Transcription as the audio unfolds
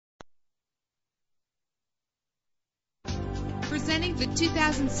Presenting the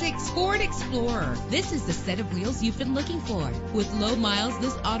 2006 Ford Explorer. This is the set of wheels you've been looking for. With low miles,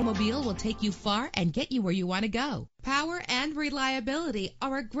 this automobile will take you far and get you where you want to go. Power and reliability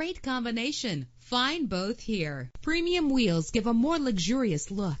are a great combination. Find both here. Premium wheels give a more luxurious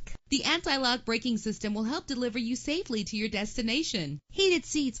look. The anti-lock braking system will help deliver you safely to your destination. Heated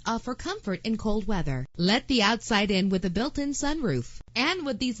seats offer comfort in cold weather. Let the outside in with a built-in sunroof. And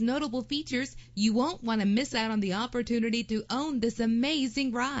with these notable features, you won't want to miss out on the opportunity to own this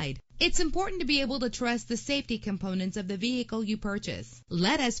amazing ride. It's important to be able to trust the safety components of the vehicle you purchase.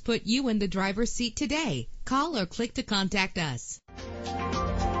 Let us put you in the driver's seat today. Call or click to contact us.